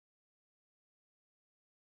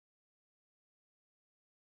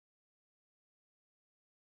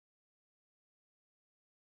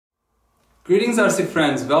Greetings RC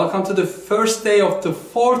friends, welcome to the first day of the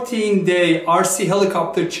 14-day RC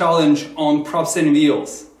helicopter challenge on props and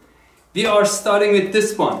wheels. We are starting with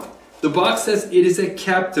this one. The box says it is a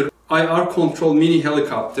Captor IR control mini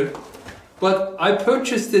helicopter, but I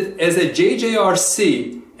purchased it as a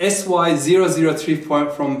JJRC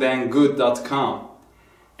SY003 from banggood.com,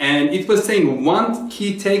 and it was saying 1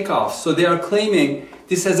 key takeoff, so they are claiming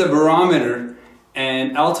this has a barometer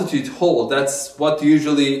and altitude hold. That's what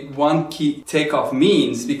usually 1 key takeoff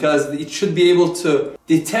means, because it should be able to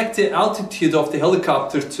detect the altitude of the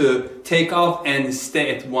helicopter to take off and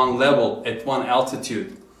stay at one level, at one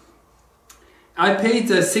altitude. I paid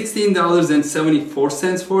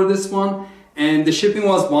 $16.74 for this one, and the shipping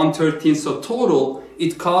was $113, so total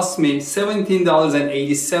it cost me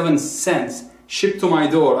 $17.87 shipped to my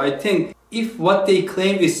door. I think if what they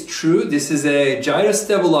claim is true, this is a gyro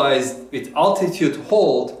stabilized with altitude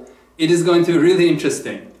hold, it is going to be really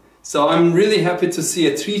interesting. So I'm really happy to see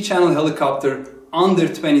a 3-channel helicopter under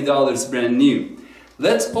 $20 brand new.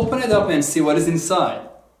 Let's open it up and see what is inside.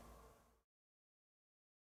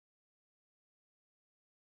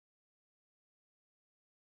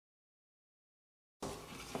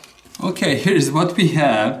 Okay, here's what we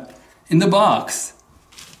have in the box.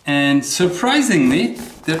 And surprisingly,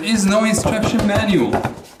 there is no instruction manual.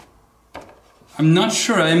 I'm not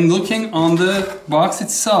sure. I'm looking on the box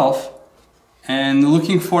itself and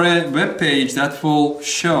looking for a web page that will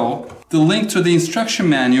show the link to the instruction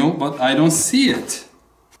manual, but I don't see it.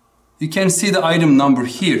 You can see the item number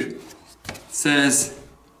here. It says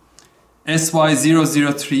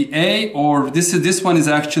SY003A, or this one is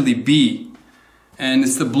actually B. And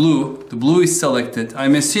it's the blue. The blue is selected.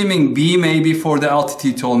 I'm assuming B may be for the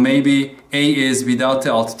altitude hold. Maybe A is without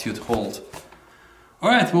the altitude hold.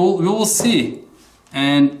 Alright, we will see.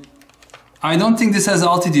 And I don't think this has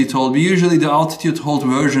altitude hold. But usually the altitude hold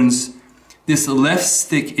versions, this left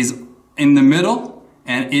stick is in the middle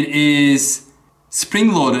and it is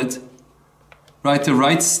spring loaded. Right, the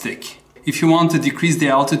right stick. If you want to decrease the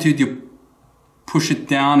altitude, you push it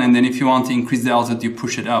down, and then if you want to increase the altitude, you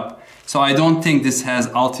push it up. So I don't think this has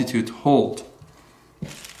altitude hold.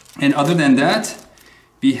 And other than that,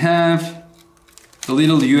 we have the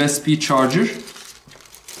little USB charger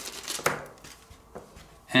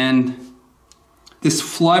and this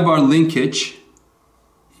flybar linkage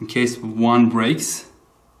in case one breaks,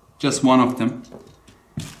 just one of them.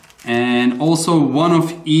 And also one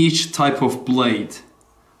of each type of blade.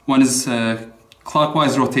 One is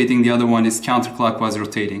clockwise rotating, the other one is counterclockwise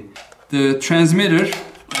rotating. The transmitter,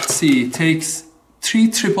 let's see, takes 3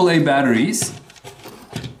 AAA batteries,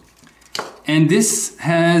 and this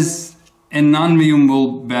has a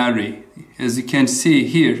non-removable battery. As you can see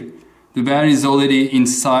here, the battery is already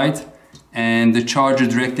inside and the charger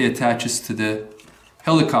directly attaches to the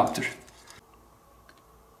helicopter.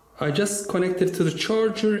 I just connected to the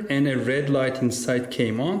charger and a red light inside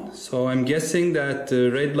came on, so I'm guessing that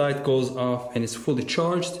the red light goes off and it's fully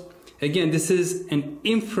charged. Again, this is an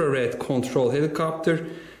infrared control helicopter.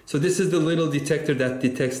 So this is the little detector that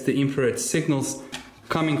detects the infrared signals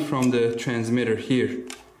coming from the transmitter here.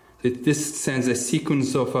 This sends a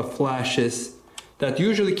sequence of flashes that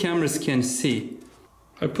usually cameras can see.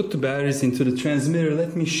 I put the batteries into the transmitter.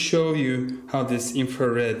 Let me show you how these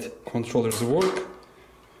infrared controllers work.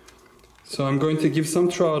 So I'm going to give some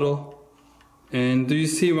throttle. And do you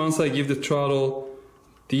see, once I give the throttle,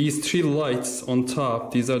 these 3 lights on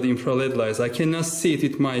top, these are the infrared lights. I cannot see it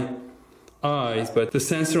with my eyes, but the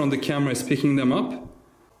sensor on the camera is picking them up.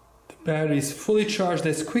 The battery is fully charged.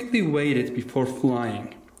 Let's quickly weight it before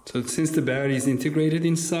flying. So since the battery is integrated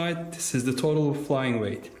inside, this is the total flying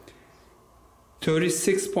weight.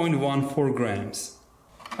 36.14 grams.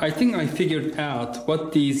 I think I figured out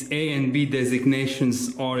what these A and B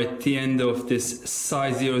designations are at the end of this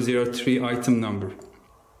SY003 item number.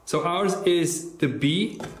 So ours is the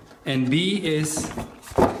B, and B is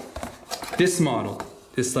this model.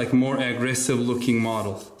 This like more aggressive looking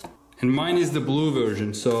model. And mine is the blue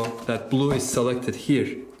version, so that blue is selected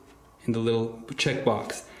here in the little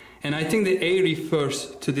checkbox. And I think the A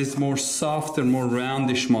refers to this more softer, more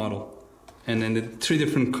roundish model. And then the 3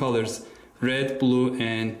 different colors, red, blue,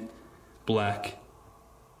 and black.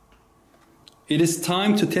 It is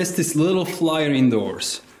time to test this little flyer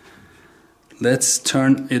indoors. Let's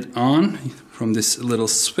turn it on from this little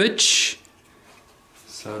switch.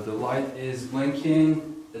 So the light is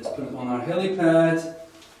blinking. Let's put it on our helipad.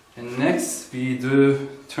 And next we do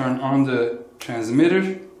turn on the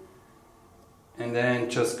transmitter. And then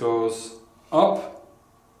it just goes up.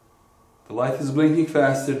 The light is blinking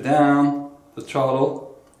faster, down the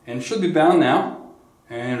throttle. And it should be bound now.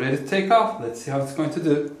 And ready to take off. Let's see how it's going to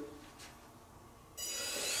do.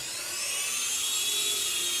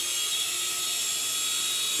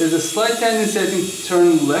 there's a slight tendency, I think, to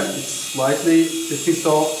turn left. It's slightly shifting,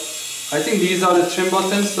 so I think these are the trim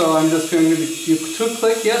buttons, so I'm just going to give 2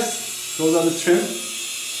 click, yes, those are the trim.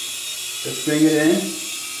 Let's bring it in.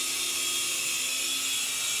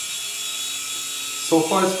 So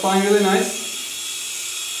far it's flying really nice.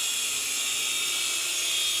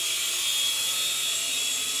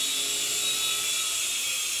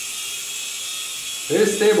 Very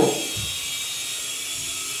stable.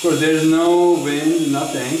 Of course, there's no wind,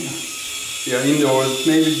 nothing. We are indoors,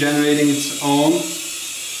 maybe generating its own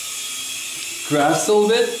graphs a little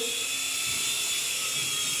bit.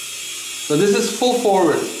 So this is full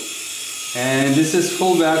forward, and this is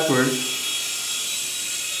full backward.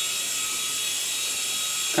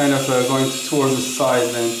 Kind of going towards the side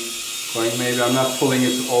and going, maybe I'm not pulling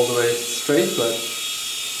it all the way straight, but.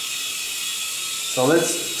 So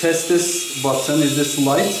let's test this button. Is this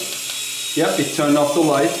light? Yep, it turned off the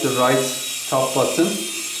light, the right top button.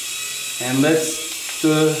 And let's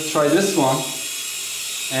try this one.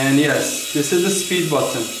 And yes, this is the speed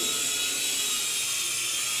button.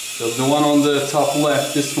 So the one on the top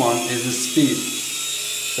left, this one is the speed.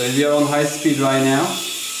 So we are on high speed right now.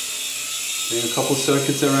 Doing a couple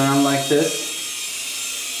circuits around like this.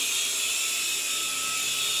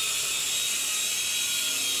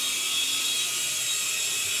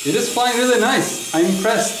 It is flying really nice. I'm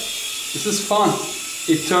impressed. This is fun.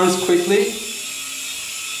 It turns quickly.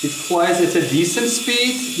 It flies at a decent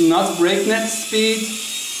speed, not breakneck speed,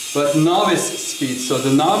 but novice speed. So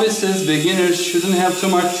the novices, beginners, shouldn't have too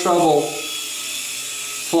much trouble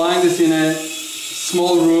flying this in a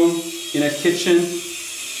small room, in a kitchen,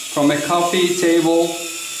 from a coffee table,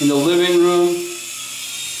 in the living room.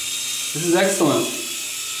 This is excellent.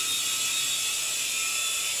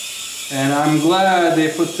 And I'm glad they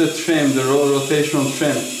put the trim, the rotational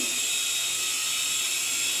trim.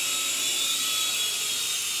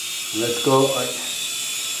 Let's go,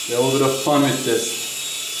 get a little bit of fun with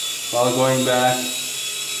this. While going back,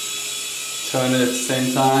 turn it at the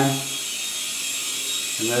same time.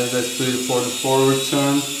 And then let's do it for the forward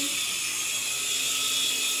turn.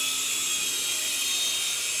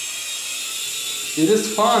 It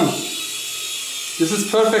is fun. This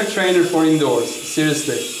is perfect trainer for indoors,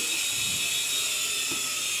 seriously.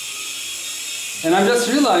 And I'm just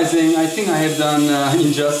realizing, I think I have done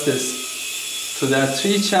injustice to that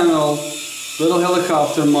 3-channel little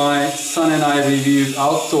helicopter my son and I reviewed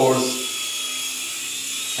outdoors.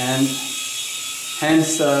 And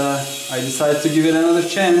hence I decided to give it another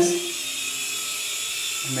chance.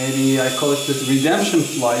 Maybe I call it the redemption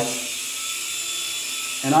flight.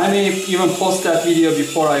 And I may even post that video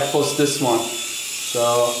before I post this one.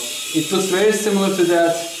 So it looks very similar to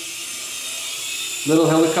that little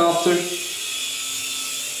helicopter.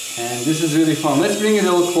 And this is really fun. Let's bring it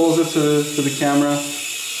a little closer to the camera.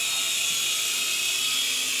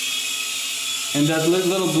 And that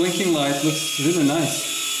little blinking light looks really nice.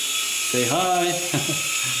 Say hi.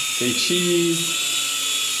 Say cheese.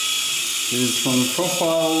 This is from the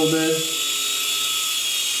profile a little bit.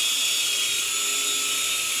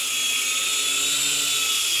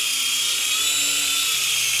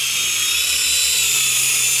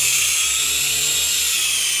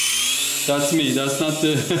 That's me, that's not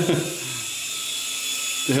the,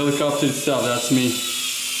 the helicopter itself, that's me.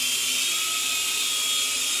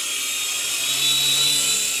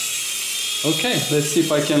 Okay, let's see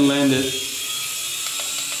if I can land it.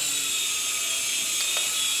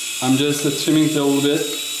 I'm just trimming it a little bit.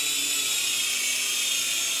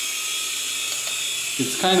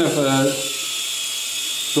 It's kind of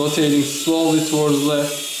rotating slowly towards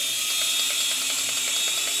left.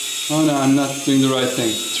 Oh no, I'm not doing the right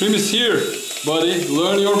thing. Trim is here, buddy.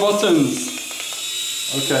 Learn your buttons.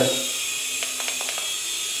 Okay.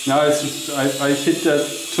 Now I hit that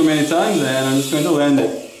too many times and I'm just going to land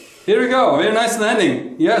it. Here we go. Very nice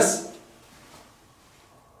landing. Yes.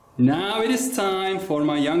 Now it is time for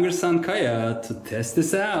my younger son Kaya to test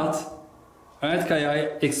this out. Alright Kaya, I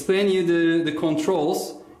explain you the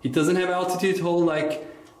controls. It doesn't have altitude hold like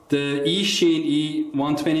the E-Sheen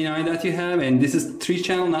E129 that you have, and this is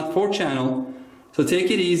 3-channel, not 4-channel. So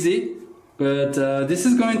take it easy. But this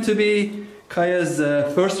is going to be Kaya's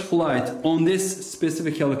first flight on this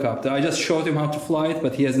specific helicopter. I just showed him how to fly it,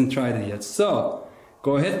 but he hasn't tried it yet. So,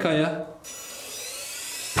 go ahead Kaya.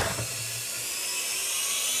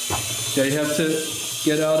 Yeah, you have to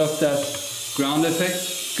get out of that ground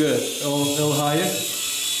effect. Good. A little higher.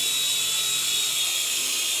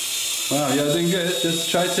 Wow, you're doing good. Just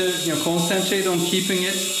try to concentrate on keeping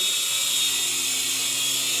it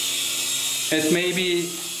at maybe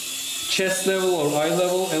chest level or eye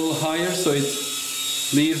level, a little higher, so it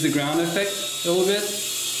leaves the ground effect a little bit.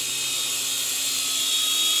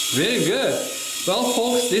 Very good. Well,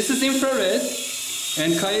 folks, this is infrared,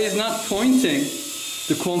 and Kaya is not pointing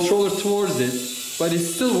the controller towards it, but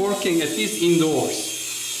it's still working, at least indoors.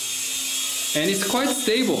 And it's quite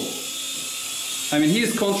stable. I mean, he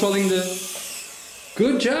is controlling the...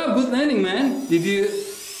 Good job, good landing, man. Did you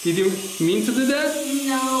mean to do that?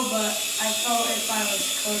 No, but I felt if I was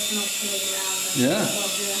close enough to the ground, I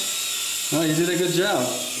would do that. No, you did a good job.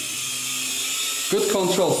 Good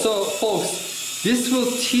control. So, folks, this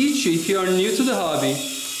will teach you, if you are new to the hobby,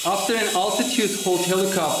 after an altitude hold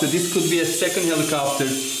helicopter, this could be a second helicopter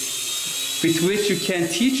with which you can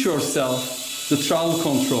teach yourself the throttle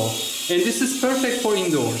control. And this is perfect for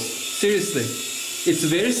indoors. Seriously. It's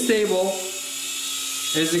very stable,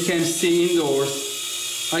 as you can see indoors.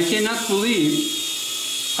 I cannot believe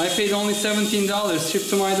I paid only $17 shipped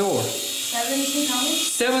to my door. $17?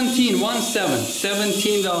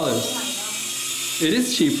 $17. It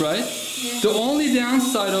is cheap, right? Yeah. The only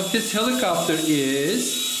downside of this helicopter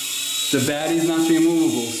is the battery is not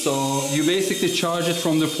removable. So you basically charge it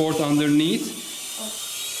from the port underneath.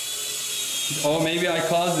 Oh, maybe I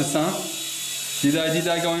caused this, huh? Did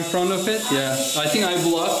I go in front of it? Yeah, I think I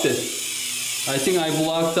blocked it. I think I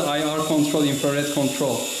blocked the IR control, infrared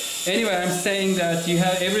control. Anyway, I'm saying that you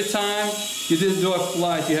have, every time you do a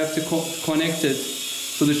flight, you have to connect it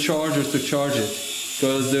to the charger to charge it,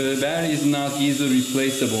 because the battery is not easily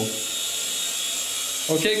replaceable.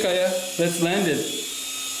 Okay, Kaya, let's land it.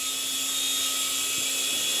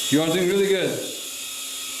 You are doing really good.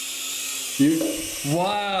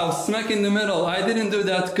 Wow, smack in the middle. I didn't do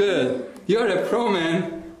that good. You're a pro,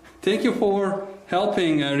 man. Thank you for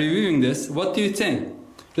helping reviewing this. What do you think?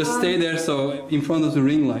 Just stay there, so in front of the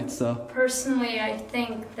ring light. So personally, I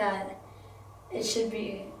think that it should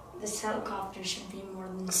be, this helicopter should be more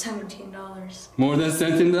than $17. More than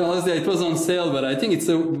 $17? Yeah, it was on sale, but I think it's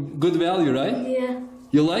a good value, right? Yeah.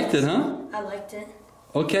 You liked it, huh? I liked it.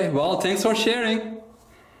 Okay, well, thanks for sharing.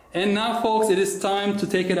 And now, folks, it is time to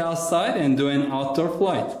take it outside and do an outdoor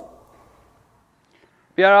flight.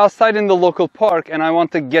 We are outside in the local park, and I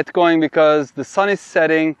want to get going because the sun is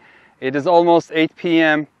setting. It is almost 8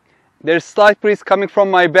 p.m. There's slight breeze coming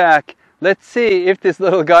from my back. Let's see if this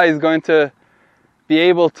little guy is going to be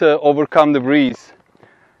able to overcome the breeze.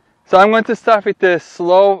 So I'm going to start with the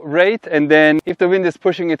slow rate, and then if the wind is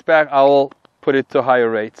pushing it back, I will put it to higher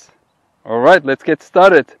rates. All right, let's get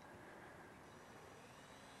started.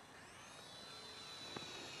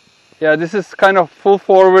 Yeah, this is kind of full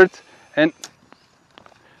forward, and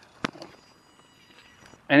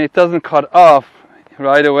it doesn't cut off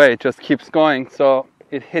right away. It just keeps going. So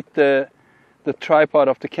it hit the tripod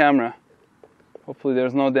of the camera. Hopefully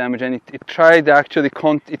there's no damage. And it tried actually,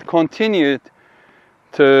 it continued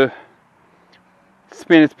to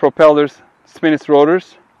spin its propellers, spin its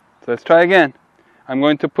rotors. So let's try again. I'm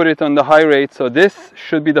going to put it on the high rate. So this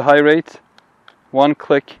should be the high rate. One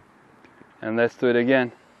click, and let's do it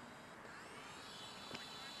again.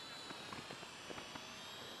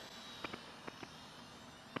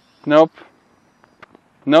 Nope.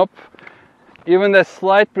 Nope. Even the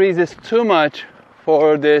slight breeze is too much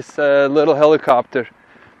for this little helicopter.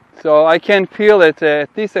 So I can feel it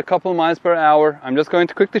at least a couple miles per hour. I'm just going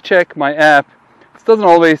to quickly check my app. It doesn't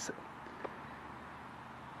always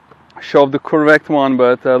show the correct one,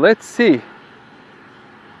 but let's see.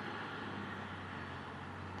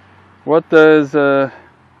 What does the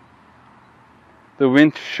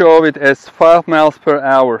wind show it as? 5 miles per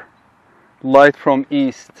hour. Light from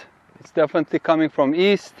east. It's definitely coming from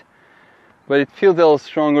east, but it feels a little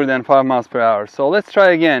stronger than 5 miles per hour. So let's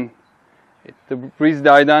try again. The breeze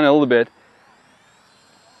died down a little bit.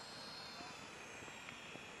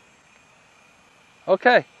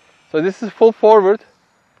 Okay, so this is full forward,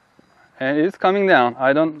 and it is coming down.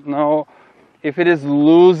 I don't know if it is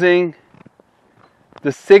losing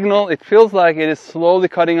the signal. It feels like it is slowly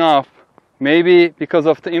cutting off. Maybe because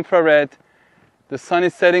of the infrared. The sun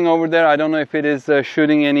is setting over there. I don't know if it is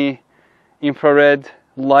shooting any infrared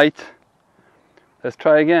light. Let's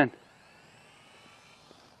try again.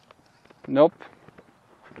 Nope.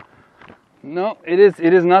 No, it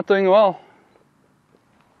is not doing well.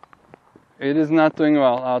 It is not doing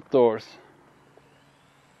well outdoors.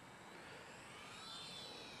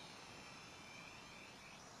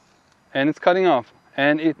 And it's cutting off.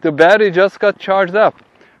 And the battery just got charged up.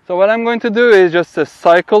 So what I'm going to do is just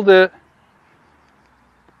cycle the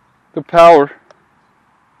power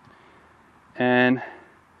and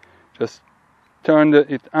just turn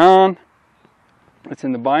it on. It's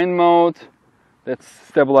in the bind mode. That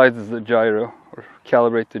stabilizes the gyro or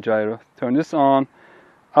calibrate the gyro. Turn this on,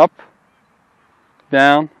 up,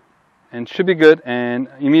 down, and should be good. And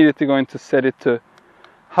immediately going to set it to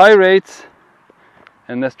high rates,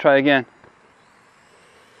 and let's try again.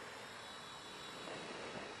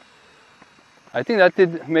 I think that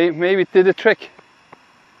did, maybe it did the trick.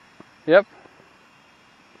 Yep.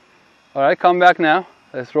 Alright, come back now.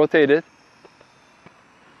 Let's rotate it.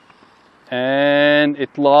 And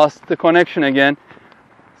it lost the connection again.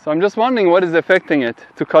 So I'm just wondering what is affecting it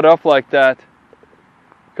to cut off like that.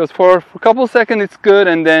 Because for a couple seconds it's good,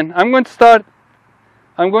 and then I'm going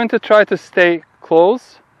to try to stay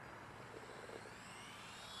close.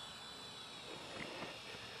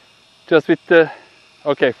 Just with the,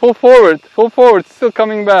 okay, full forward, still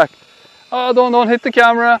coming back. Oh, don't hit the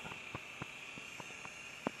camera.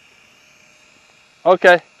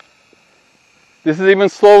 Okay. This is even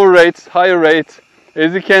slower rates, higher rates.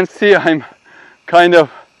 As you can see, I'm kind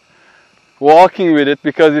of walking with it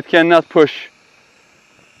because it cannot push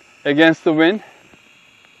against the wind.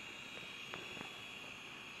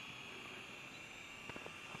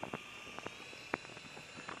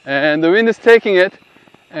 And the wind is taking it,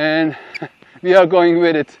 and we are going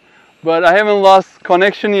with it. But I haven't lost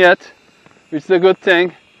connection yet, which is a good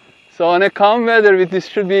thing. So on a calm weather, with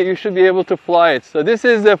this you should be able to fly it. So this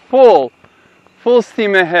is a full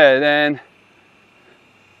steam ahead, and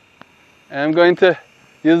I'm going to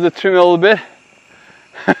use the trim a little bit.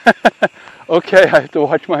 Okay, I have to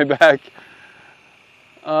watch my back.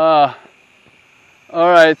 All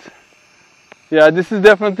right. Yeah, this is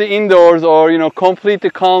definitely indoors, or completely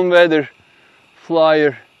calm weather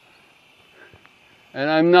flyer. And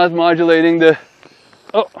I'm not modulating the.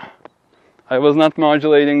 Oh, I was not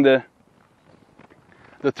modulating the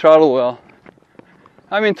throttle well.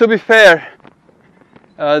 I mean, to be fair,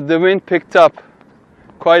 the wind picked up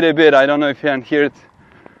quite a bit. I don't know if you can hear it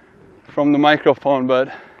from the microphone,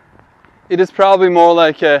 but it is probably more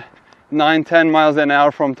like 9-10 miles an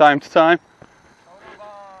hour from time to time.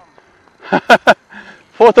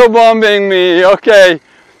 Photobombing me, okay,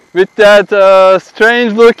 with that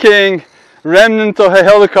strange looking remnant of a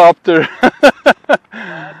helicopter. Remnants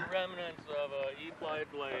of a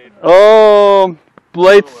E-flite Blade. Oh,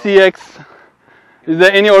 Blade CX. Is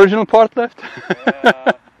there any original part left?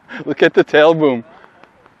 Yeah. Look at the tail boom.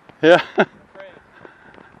 Yeah.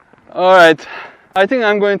 All right. I think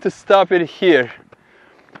I'm going to stop it here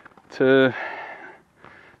to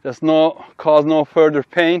just cause no further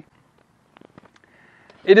pain.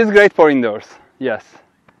 It is great for indoors, yes.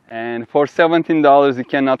 And for $17, you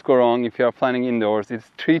cannot go wrong if you are planning indoors. It's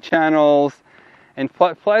 3 channels and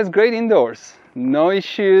flies great indoors. No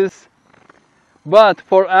issues. But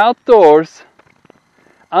for outdoors,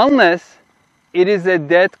 unless it is a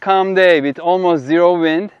dead calm day with almost zero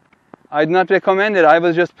wind, I'd not recommend it. I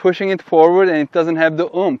was just pushing it forward and it doesn't have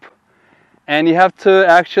the oomph. And you have to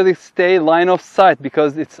actually stay line of sight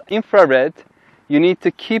because it's infrared. You need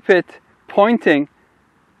to keep it pointing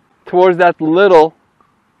towards that little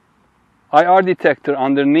IR detector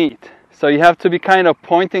underneath. So you have to be kind of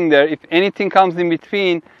pointing there. If anything comes in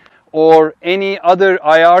between or any other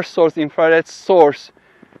IR source, infrared source,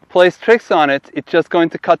 plays tricks on it, it's just going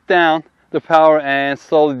to cut down the power and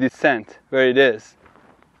slowly descend where it is.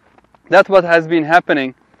 That's what has been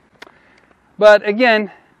happening. But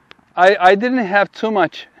again, I didn't have too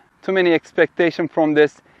many expectations from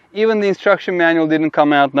this. Even the instruction manual didn't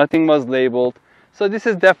come out, nothing was labeled. So this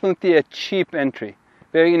is definitely a cheap entry.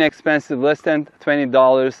 Very inexpensive, less than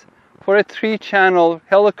 $20 for a 3-channel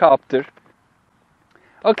helicopter.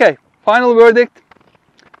 Okay, final verdict.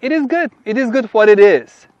 It is good. It is good what it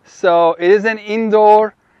is. So it is an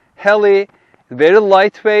indoor heli, very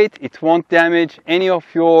lightweight. It won't damage any of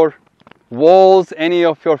your walls, any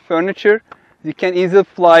of your furniture. You can easily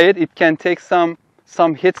fly it. It can take some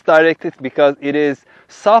hits directly because it is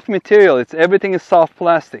soft material. Everything is soft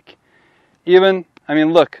plastic. Even, I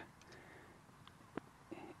mean, look.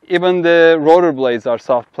 Even the rotor blades are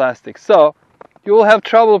soft plastic. So you will have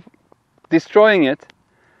trouble destroying it.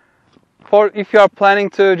 For if you are planning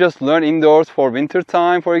to just learn indoors for winter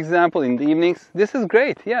time, for example, in the evenings, this is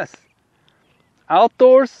great, yes.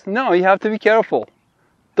 Outdoors, no, you have to be careful.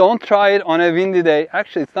 Don't try it on a windy day.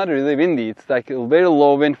 Actually, it's not really windy. It's like a very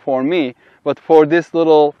low wind for me. But for this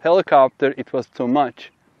little helicopter, it was too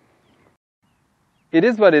much. It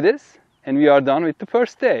is what it is. And we are done with the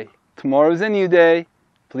first day. Tomorrow is a new day.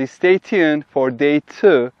 Please stay tuned for day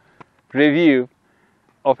 2 review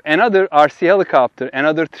of another RC helicopter,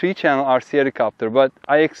 another 3-channel RC helicopter. But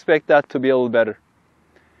I expect that to be a little better.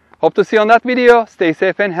 Hope to see you on that video. Stay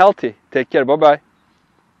safe and healthy. Take care. Bye-bye.